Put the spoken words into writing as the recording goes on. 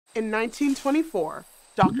In 1924,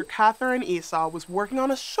 Dr. Katherine Esau was working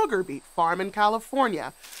on a sugar beet farm in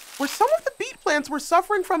California, where some of the beet plants were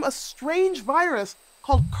suffering from a strange virus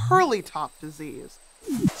called curly-top disease.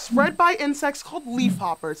 Spread by insects called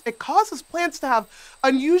leafhoppers, it causes plants to have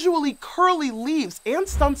unusually curly leaves and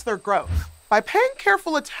stunts their growth. By paying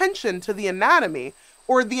careful attention to the anatomy,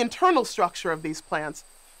 or the internal structure of these plants,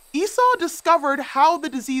 Esau discovered how the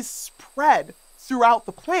disease spread throughout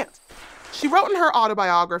the plant. She wrote in her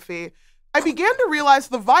autobiography, "I began to realize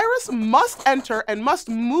the virus must enter and must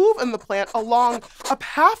move in the plant along a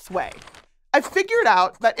pathway. I figured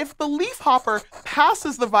out that if the leafhopper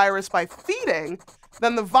passes the virus by feeding,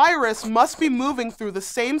 then the virus must be moving through the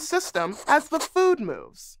same system as the food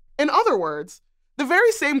moves." In other words, the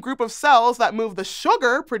very same group of cells that move the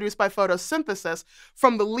sugar produced by photosynthesis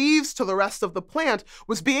from the leaves to the rest of the plant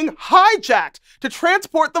was being hijacked to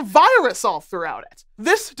transport the virus all throughout it.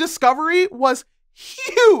 This discovery was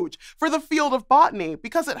huge for the field of botany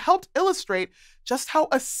because it helped illustrate just how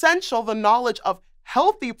essential the knowledge of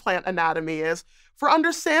healthy plant anatomy is for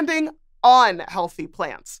understanding unhealthy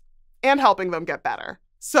plants and helping them get better.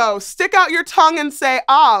 So stick out your tongue and say,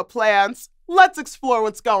 "Ah, plants, let's explore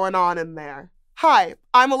what's going on in there." Hi,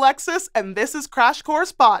 I'm Alexis, and this is Crash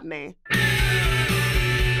Course Botany.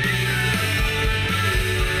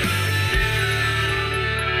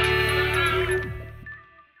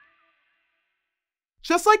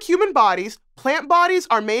 Just like human bodies, plant bodies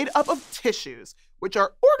are made up of tissues, which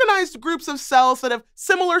are organized groups of cells that have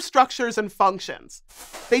similar structures and functions.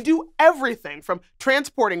 They do everything from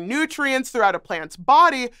transporting nutrients throughout a plant's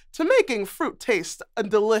body to making fruit taste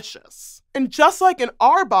delicious. And just like in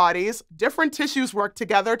our bodies, different tissues work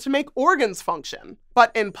together to make organs function.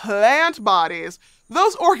 But in plant bodies,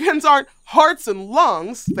 those organs aren't hearts and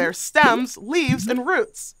lungs, they're stems, leaves, and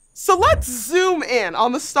roots. So let's zoom in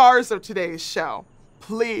on the stars of today's show.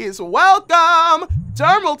 Please welcome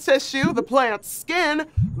dermal tissue, the plant's skin,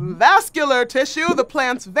 vascular tissue, the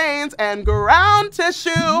plant's veins, and ground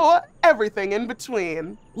tissue, everything in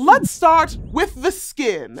between. Let's start with the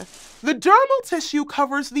skin. The dermal tissue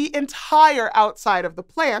covers the entire outside of the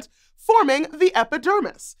plant, forming the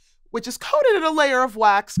epidermis, which is coated in a layer of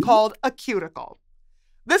wax called a cuticle.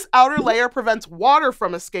 This outer layer prevents water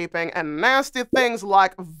from escaping and nasty things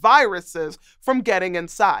like viruses from getting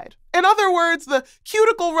inside. In other words, the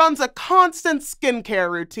cuticle runs a constant skincare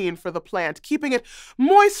routine for the plant, keeping it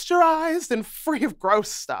moisturized and free of gross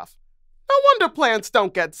stuff. No wonder plants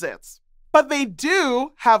don't get zits. But they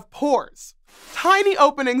do have pores. Tiny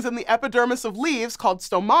openings in the epidermis of leaves, called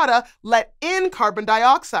stomata, let in carbon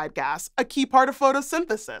dioxide gas, a key part of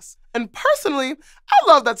photosynthesis. And personally, I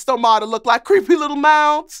love that stomata look like creepy little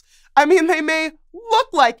mouths. I mean, they may look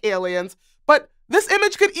like aliens, but this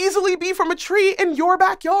image could easily be from a tree in your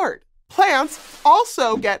backyard. Plants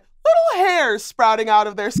also get little hairs sprouting out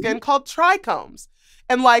of their skin called trichomes.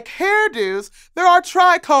 And like hairdos, there are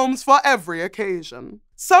trichomes for every occasion.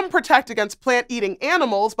 Some protect against plant-eating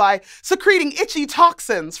animals by secreting itchy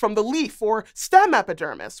toxins from the leaf or stem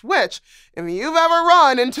epidermis, which, if you've ever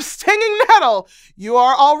run into stinging nettle, you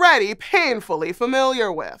are already painfully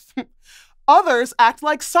familiar with. Others act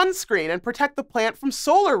like sunscreen and protect the plant from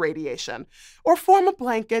solar radiation, or form a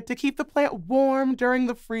blanket to keep the plant warm during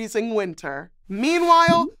the freezing winter.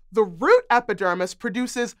 Meanwhile, the root epidermis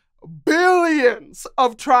produces billions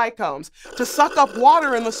of trichomes to suck up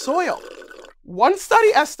water in the soil. One study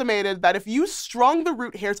estimated that if you strung the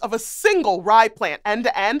root hairs of a single rye plant end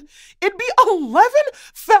to end, it'd be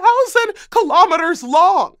 11,000 kilometers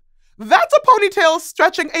long. That's a ponytail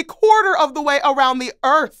stretching a quarter of the way around the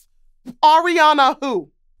Earth. Ariana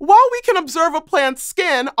who? While we can observe a plant's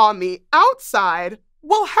skin on the outside,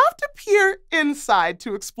 we'll have to peer inside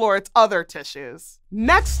to explore its other tissues.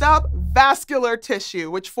 Next up, vascular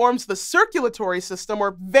tissue, which forms the circulatory system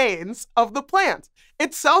or veins of the plant.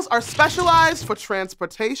 Its cells are specialized for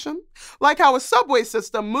transportation, like how a subway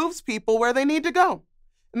system moves people where they need to go.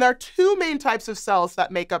 And there are two main types of cells that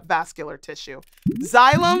make up vascular tissue: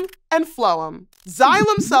 xylem and phloem.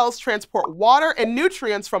 Xylem cells transport water and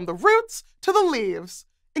nutrients from the roots to the leaves.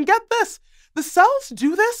 And get this, the cells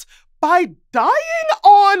do this by dying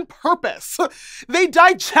on purpose. They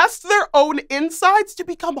digest their own insides to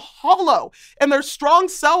become hollow, and their strong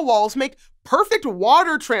cell walls make perfect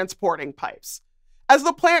water transporting pipes. As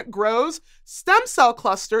the plant grows, stem cell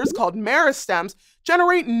clusters called meristems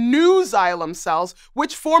generate new xylem cells,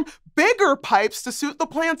 which form bigger pipes to suit the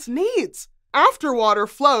plant's needs. After water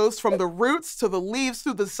flows from the roots to the leaves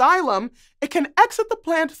through the xylem, it can exit the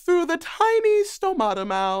plant through the tiny stomata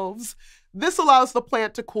mouths. This allows the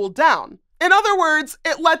plant to cool down. In other words,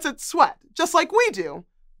 it lets it sweat, just like we do.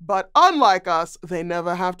 But unlike us, they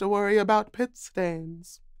never have to worry about pit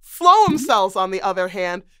stains. Phloem cells, on the other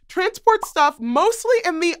hand, transport stuff mostly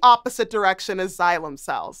in the opposite direction as xylem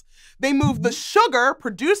cells. They move the sugar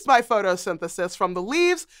produced by photosynthesis from the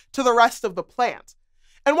leaves to the rest of the plant.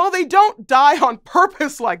 And while they don't die on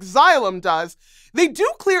purpose like xylem does, they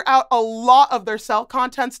do clear out a lot of their cell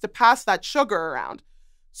contents to pass that sugar around.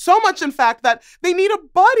 So much, in fact, that they need a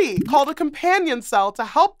buddy called a companion cell to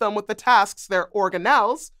help them with the tasks their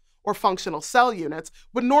organelles, or functional cell units,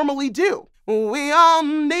 would normally do. We all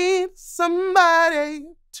need somebody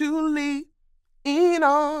to lean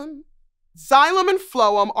on. Xylem and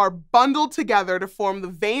phloem are bundled together to form the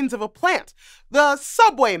veins of a plant, the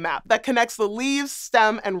subway map that connects the leaves,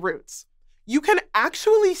 stem, and roots. You can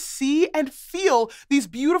actually see and feel these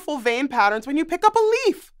beautiful vein patterns when you pick up a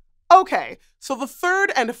leaf. Okay, so the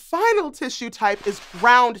third and final tissue type is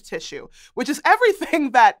ground tissue, which is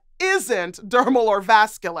everything that isn't dermal or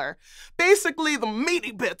vascular. Basically, the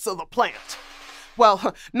meaty bits of the plant.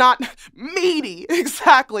 Well, not meaty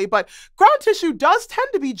exactly, but ground tissue does tend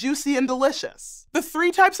to be juicy and delicious. The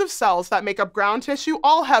three types of cells that make up ground tissue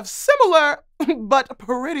all have similar, but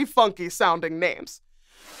pretty funky sounding names.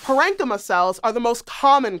 Parenchyma cells are the most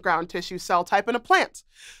common ground tissue cell type in a plant.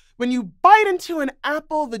 When you bite into an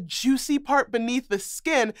apple, the juicy part beneath the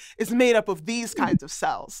skin is made up of these kinds of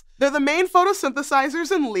cells. They're the main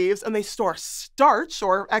photosynthesizers in leaves, and they store starch,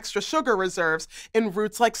 or extra sugar reserves, in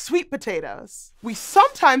roots like sweet potatoes. We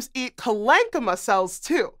sometimes eat parenchyma cells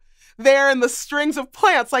too. They're in the strings of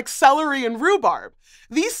plants like celery and rhubarb.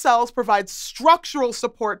 These cells provide structural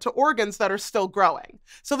support to organs that are still growing,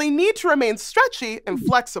 so they need to remain stretchy and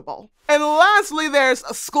flexible. And lastly, there's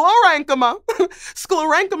sclerenchyma.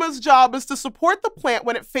 Sclerenchyma's job is to support the plant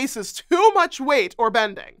when it faces too much weight or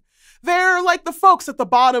bending. They're like the folks at the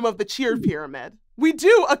bottom of the cheer pyramid. We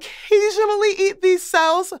do occasionally eat these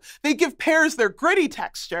cells. They give pears their gritty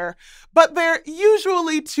texture, but they're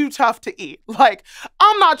usually too tough to eat. Like,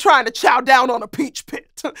 I'm not trying to chow down on a peach pit.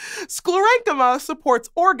 Sclerenchyma supports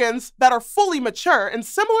organs that are fully mature, and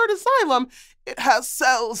similar to xylem, it has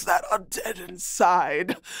cells that are dead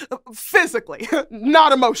inside. Physically,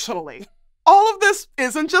 not emotionally. All of this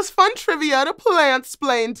isn't just fun trivia to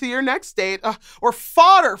plant-splain to your next date or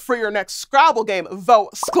fodder for your next Scrabble game, though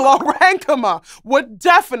sclerenchyma would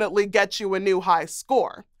definitely get you a new high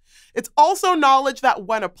score. It's also knowledge that,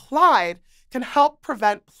 when applied, can help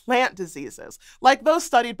prevent plant diseases, like those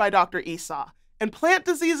studied by Dr. Esau. And plant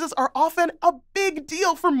diseases are often a big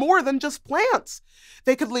deal for more than just plants.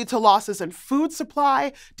 They could lead to losses in food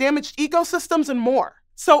supply, damaged ecosystems, and more.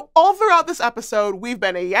 So all throughout this episode, we've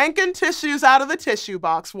been yanking tissues out of the tissue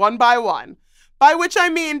box one by one, by which I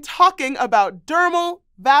mean talking about dermal,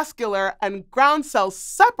 vascular, and ground cells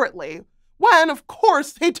separately, when, of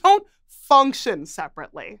course, they don't function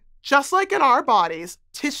separately. Just like in our bodies,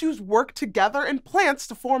 tissues work together in plants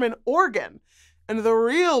to form an organ. And the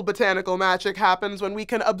real botanical magic happens when we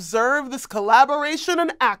can observe this collaboration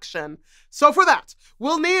in action. So for that,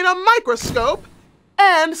 we'll need a microscope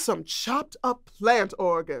and some chopped up plant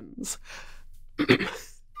organs. Thank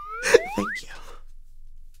you.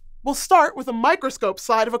 We'll start with a microscope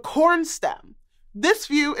slide of a corn stem. This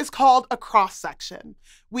view is called a cross-section.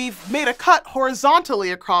 We've made a cut horizontally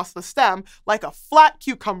across the stem like a flat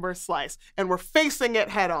cucumber slice, and we're facing it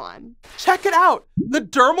head on. Check it out. The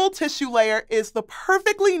dermal tissue layer is the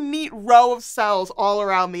perfectly neat row of cells all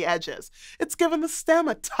around the edges. It's given the stem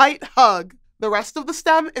a tight hug. The rest of the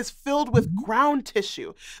stem is filled with ground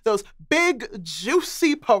tissue, those big,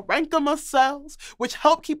 juicy parenchyma cells, which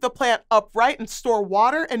help keep the plant upright and store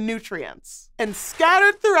water and nutrients. And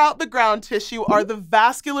scattered throughout the ground tissue are the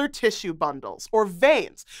vascular tissue bundles, or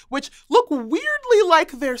veins, which look weirdly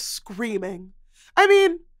like they're screaming. I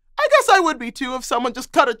mean, I guess I would be too if someone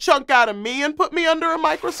just cut a chunk out of me and put me under a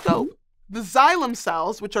microscope. The xylem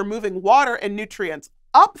cells, which are moving water and nutrients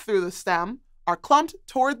up through the stem, are clumped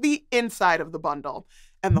toward the inside of the bundle,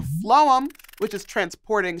 and the phloem, which is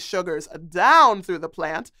transporting sugars down through the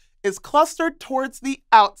plant, is clustered towards the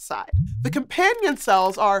outside. The companion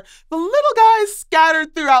cells are the little guys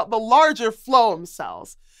scattered throughout the larger phloem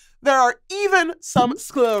cells. There are even some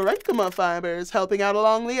sclerenchyma fibers helping out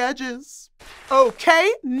along the edges.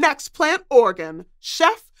 Okay, next plant organ.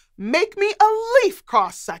 Chef, make me a leaf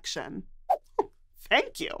cross-section.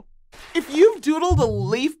 Thank you. If you've doodled a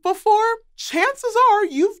leaf before, chances are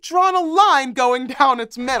you've drawn a line going down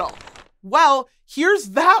its middle. Well,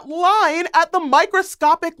 here's that line at the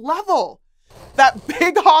microscopic level. That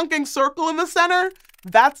big honking circle in the center,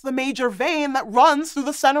 that's the major vein that runs through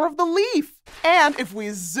the center of the leaf. And if we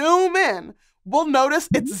zoom in, we'll notice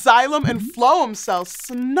its xylem and phloem cells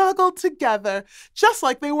snuggled together, just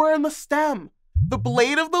like they were in the stem. The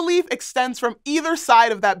blade of the leaf extends from either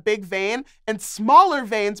side of that big vein, and smaller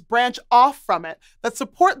veins branch off from it that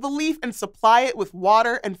support the leaf and supply it with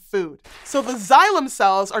water and food. So the xylem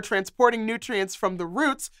cells are transporting nutrients from the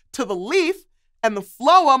roots to the leaf, and the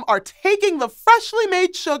phloem are taking the freshly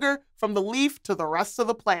made sugar from the leaf to the rest of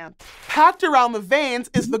the plant. Packed around the veins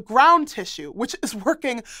is the ground tissue, which is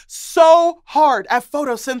working so hard at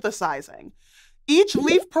photosynthesizing. Each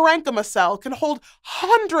leaf parenchyma cell can hold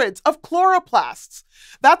hundreds of chloroplasts.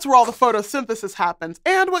 That's where all the photosynthesis happens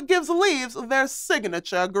and what gives leaves their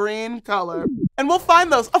signature green color. And we'll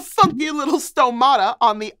find those funky little stomata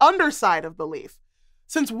on the underside of the leaf.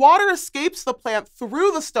 Since water escapes the plant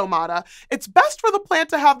through the stomata, it's best for the plant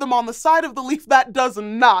to have them on the side of the leaf that does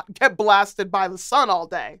not get blasted by the sun all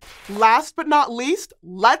day. Last but not least,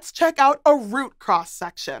 let's check out a root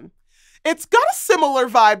cross-section. It's got a similar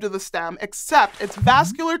vibe to the stem, except its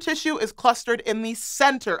vascular tissue is clustered in the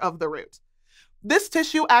center of the root. This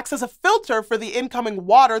tissue acts as a filter for the incoming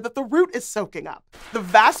water that the root is soaking up. The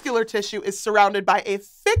vascular tissue is surrounded by a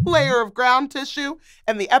thick layer of ground tissue,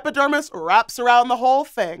 and the epidermis wraps around the whole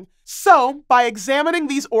thing. So, by examining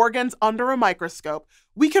these organs under a microscope,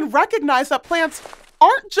 we can recognize that plants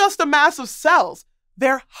aren't just a mass of cells,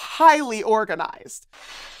 they're highly organized.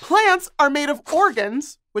 Plants are made of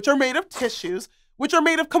organs, which are made of tissues, which are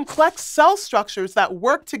made of complex cell structures that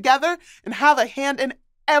work together and have a hand in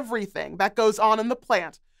everything that goes on in the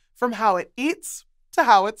plant, from how it eats to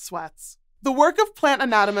how it sweats. The work of plant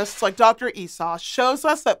anatomists like Dr. Esau shows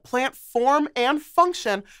us that plant form and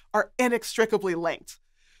function are inextricably linked.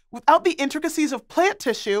 Without the intricacies of plant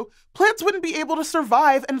tissue, plants wouldn't be able to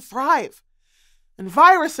survive and thrive. And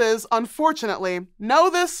viruses, unfortunately, know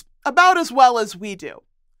this about as well as we do.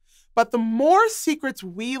 But the more secrets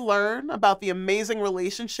we learn about the amazing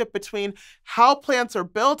relationship between how plants are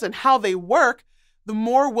built and how they work, the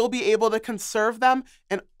more we'll be able to conserve them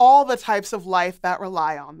and all the types of life that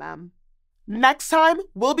rely on them. Next time,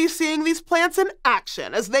 we'll be seeing these plants in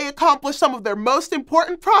action as they accomplish some of their most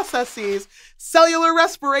important processes: cellular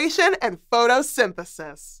respiration and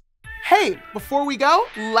photosynthesis. Hey, before we go,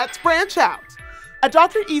 let's branch out. At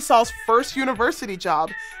Dr. Esau's first university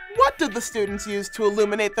job, what did the students use to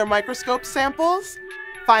illuminate their microscope samples?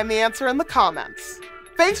 Find the answer in the comments.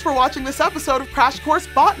 Thanks for watching this episode of Crash Course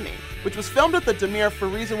Botany, which was filmed at the Demir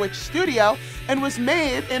Farizenwich studio and was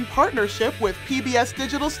made in partnership with PBS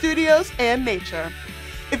Digital Studios and Nature.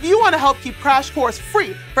 If you want to help keep Crash Course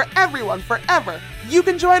free for everyone forever, you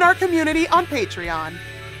can join our community on Patreon.